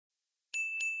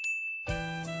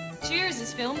Cheers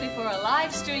is filmed before a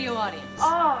live studio audience.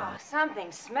 Oh, something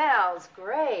smells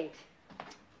great.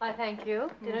 Why, thank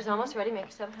you. Dinner's almost ready. Make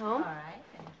yourself at home. All right,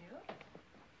 thank you.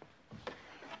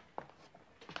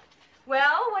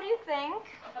 Well, what do you think?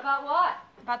 About what?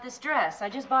 About this dress. I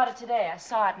just bought it today. I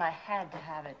saw it and I had to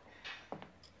have it.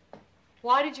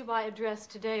 Why did you buy a dress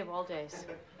today of all days?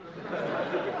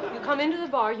 You come into the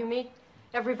bar, you meet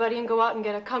everybody and go out and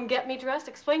get a come-get-me dress?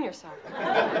 Explain yourself.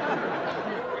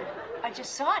 I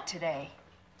just saw it today.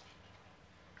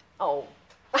 Oh.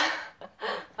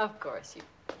 Of course, you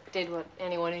did what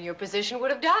anyone in your position would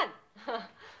have done.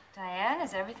 Diane,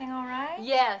 is everything all right?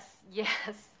 Yes, yes.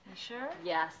 You sure?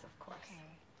 Yes, of course. Okay.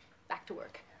 Back to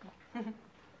work.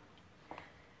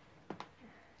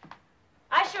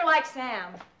 I sure like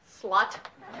Sam. Slut.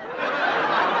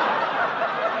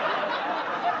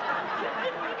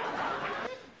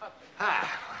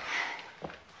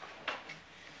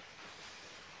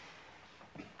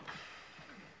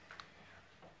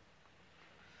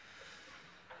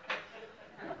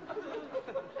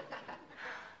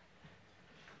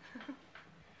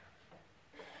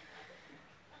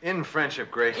 In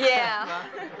friendship, Grace. Yeah.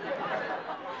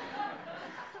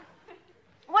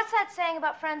 What's that saying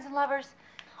about friends and lovers?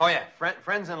 Oh, yeah.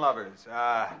 Friends and lovers.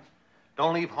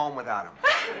 Don't leave home without them.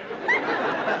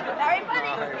 Very funny.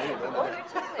 Oh, you're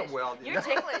ticklish. Well, you're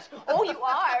ticklish. Oh, you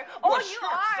are. Oh, well, you sure,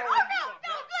 are. so Oh,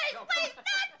 no, please,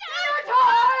 not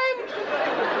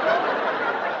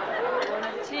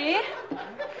time. Tea?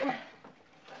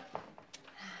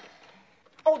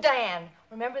 Oh, Diane,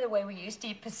 remember the way we used to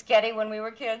eat pescetti when we were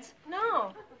kids?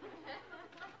 No.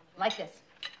 Like this.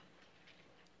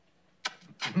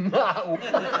 No.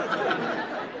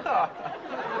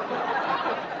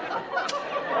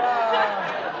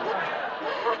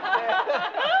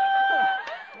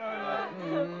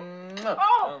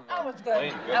 Oh, that was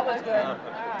good. That was good. All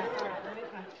right.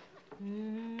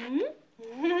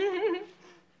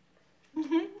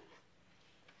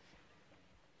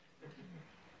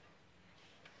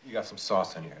 You got some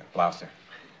sauce in your blouse there.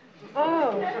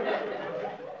 Oh.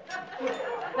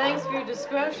 Thanks for your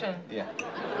discretion. Yeah.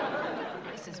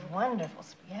 This is wonderful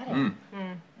spaghetti.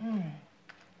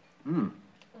 And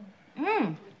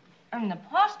the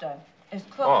pasta is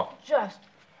cooked just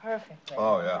perfectly.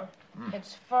 Oh, yeah.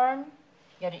 It's firm,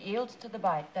 yet it yields to the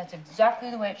bite. That's exactly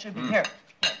the way it should be. Here.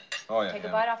 Oh, yeah. Take a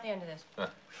bite off the end of this.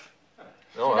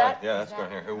 Oh, all that? right. Yeah, Is that's good.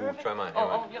 that Here, perfect? try mine.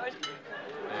 Oh, yours.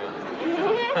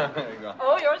 Yeah. There you go.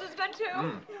 Oh, yours is good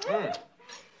too.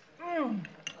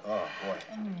 Oh, boy.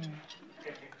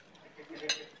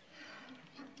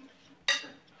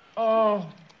 Oh.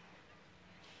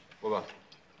 What about?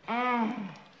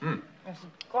 This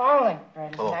garlic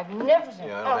bread is magnificent.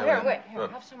 Yeah, I oh, don't here, have wait. any. Here,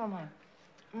 have some of mine.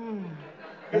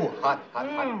 Ooh, hot.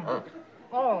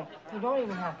 Oh, you don't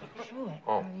even have to chew it.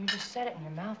 Oh. You just set it in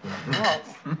your mouth and it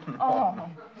melts. Oh.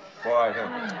 Boy,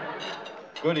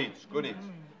 good eats.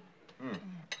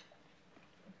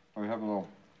 We have a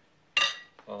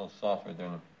little sauce right there.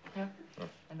 Yeah. I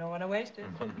don't want to waste it.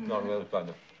 No, the other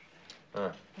side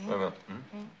there. Wait a minute.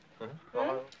 Right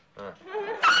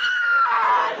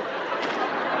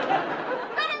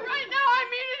now, I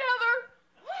mean it, Heather.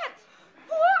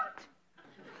 What?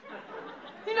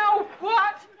 You know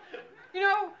what? You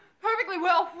know perfectly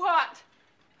well what?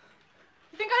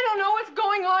 You think I don't know what's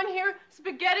going on here?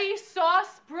 Spaghetti,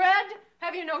 sauce, bread?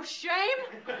 Have you no shame?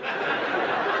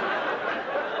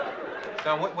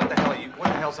 Now, what the hell are you? What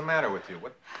the hell's the matter with you?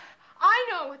 What? I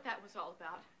know what that was all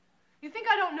about. You think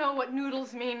I don't know what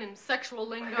noodles mean in sexual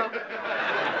lingo?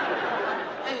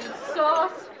 And in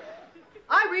sauce?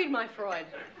 I read my Freud.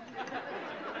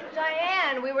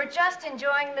 Diane, we were just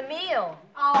enjoying the meal.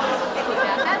 Oh, stick with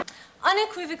that.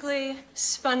 Unequivocally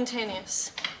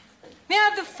spontaneous. May I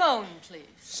have the phone, please?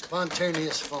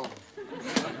 Spontaneous phone.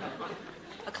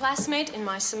 A classmate in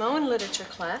my Samoan literature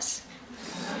class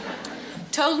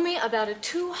told me about a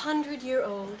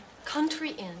 200-year-old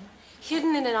country inn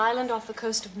hidden in an island off the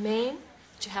coast of Maine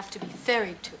that you have to be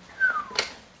ferried to.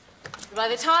 By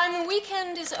the time the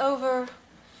weekend is over,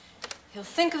 he'll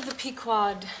think of the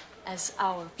Pequod as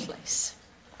our place.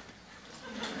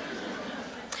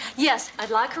 Yes,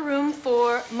 I'd like a room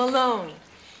for Malone.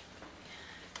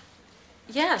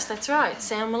 Yes, that's right,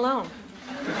 Sam Malone.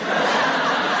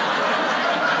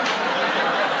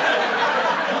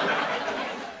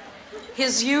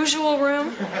 His usual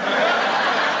room?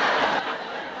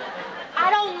 I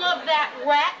don't love that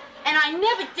rat, and I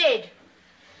never did.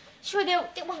 Sure, there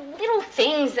were little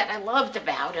things that I loved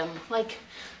about him, like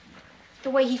the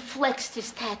way he flexed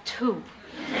his tattoo,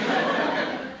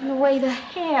 and the way the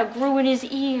hair grew in his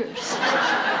ears,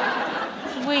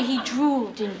 the way he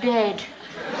drooled in bed.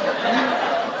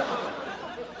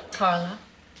 Carla,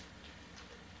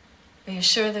 are you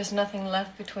sure there's nothing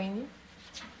left between you?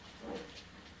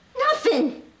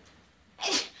 Nothing.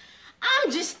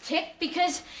 I'm just ticked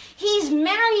because he's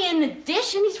marrying the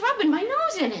dish and he's rubbing my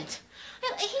nose in it.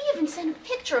 He even sent a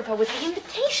picture of her with the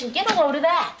invitation. Get a load of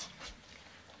that.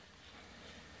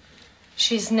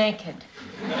 She's naked.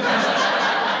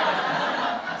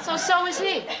 So is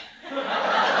he.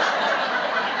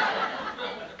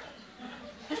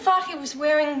 I thought he was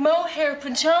wearing mohair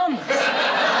pajamas.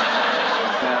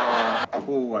 Now,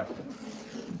 what?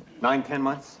 9, 10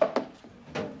 months?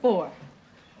 4.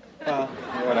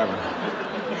 Whatever.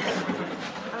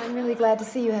 I'm really glad to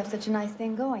see you have such a nice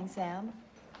thing going, Sam.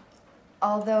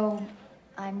 Although,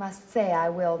 I must say I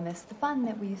will miss the fun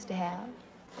that we used to have.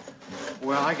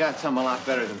 Well, I got something a lot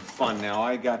better than fun now.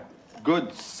 I got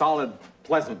good, solid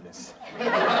pleasantness.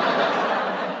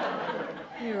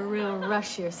 You're a real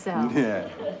rush yourself. Yeah.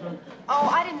 Oh,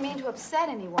 I didn't mean to upset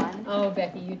anyone. Oh,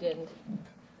 Becky, you didn't.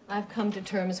 I've come to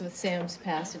terms with Sam's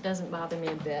past. It doesn't bother me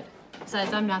a bit.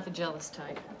 Besides, I'm not the jealous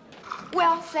type.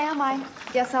 Well, Sam, I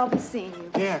guess I'll be seeing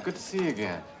you. Yeah, good to see you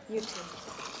again. You too.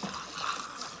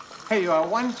 Hey,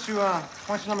 why don't you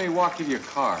let me walk you to your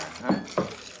car, huh?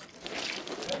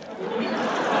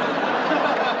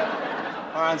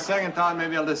 All right, on second thought,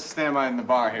 maybe I'll just stand by in the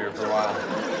bar here for a while.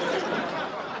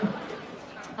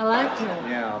 I like you.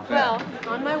 Yeah, I'll bet. Well,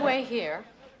 on my way here,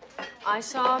 I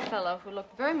saw a fellow who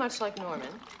looked very much like Norman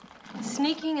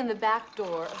sneaking in the back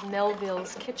door of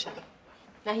Melville's kitchen.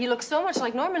 Now, he looked so much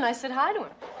like Norman, I said hi to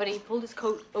him. But he pulled his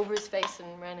coat over his face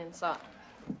and ran inside.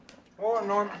 What would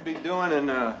Norman be doing in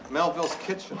Melville's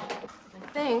kitchen?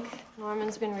 I think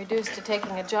Norman's been reduced to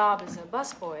taking a job as a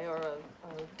busboy or a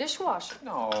dishwasher.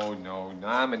 No,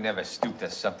 Norman never stooped to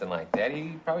something like that.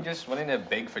 He probably just went in there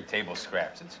big for table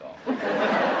scraps, that's all.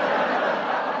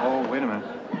 Oh, wait a minute.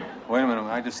 Wait a minute,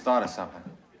 I just thought of something.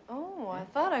 Oh, I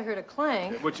thought I heard a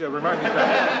clang. Which reminds me,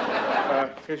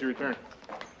 here's your return.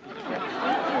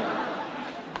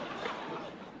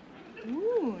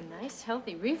 Ooh, nice,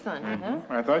 healthy refund, huh?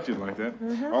 I thought you'd like that.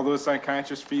 All those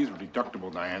psychiatrist fees were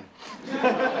deductible, Diane.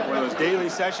 One of those daily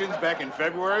sessions back in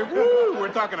February. Woo,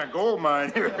 we're talking a gold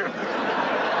mine here.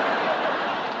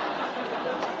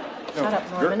 Shut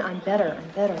up, Norman. I'm better.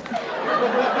 I'm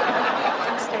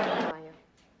standing by you.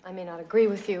 I may not agree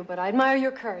with you, but I admire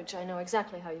your courage. I know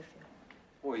exactly how you feel.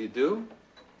 Well, you do?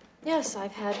 Yes,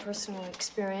 I've had personal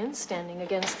experience standing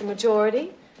against the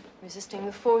majority, resisting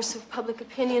the force of public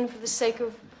opinion for the sake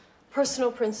of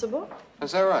personal principle.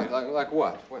 Is that right? Like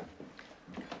what? When?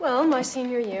 Well, my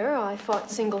senior year, I fought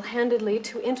single-handedly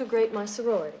to integrate my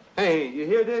sorority. Hey, you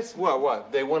hear this?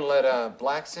 What? They wouldn't let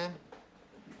blacks in?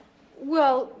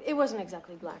 Well, it wasn't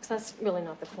exactly blacks. That's really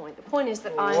not the point. The point is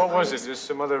that What was it? Just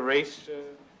some other race?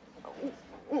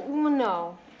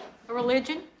 No. A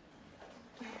religion?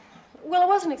 Well, it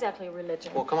wasn't exactly a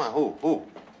religion. Well, come on, who?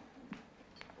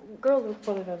 Girls with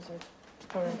poorly publicized.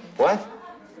 What?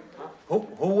 Who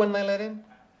wouldn't they let in?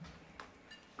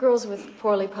 Girls with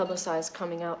poorly publicized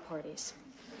coming out parties.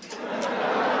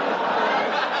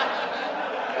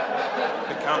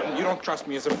 Accountant, you don't trust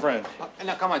me as a friend.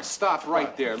 Now, come on, stop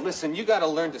right there. Listen, you gotta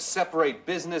learn to separate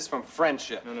business from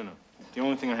friendship. No. The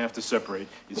only thing I have to separate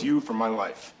is you from my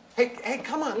life. Hey,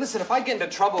 come on, listen, if I get into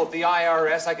trouble with the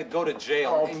IRS, I could go to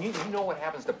jail. And you know what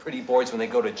happens to pretty boys when they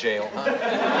go to jail, huh?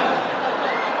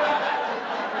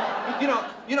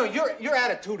 you know, your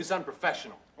attitude is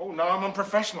unprofessional. Oh, now I'm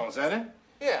unprofessional, is that it?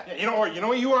 Yeah. You know what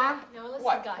you are? Now, listen,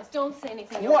 What? guys, don't say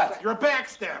anything. What? You're a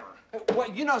backstabber.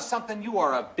 What, you know something? You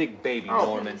are a big baby,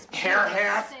 Norman. Hair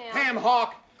hat. Ham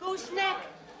hock. Gooseneck.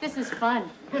 This is fun.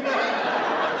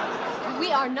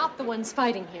 We are not the ones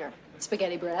fighting here.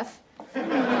 Spaghetti breath.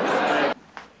 Well,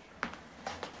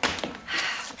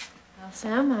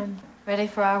 Sam, I'm ready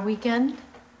for our weekend.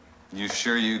 You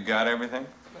sure you got everything?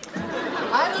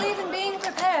 I believe in being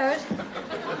prepared.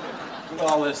 With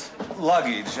all this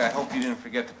luggage, I hope you didn't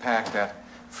forget to pack that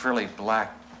frilly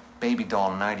black baby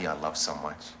doll nightie I love so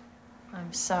much.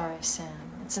 I'm sorry, Sam.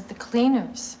 It's at the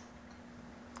cleaners.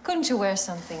 Couldn't you wear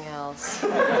something else?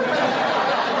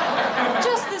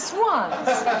 Just this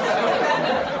once.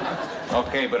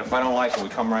 Okay, but if I don't like it, we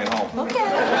come right home. Okay.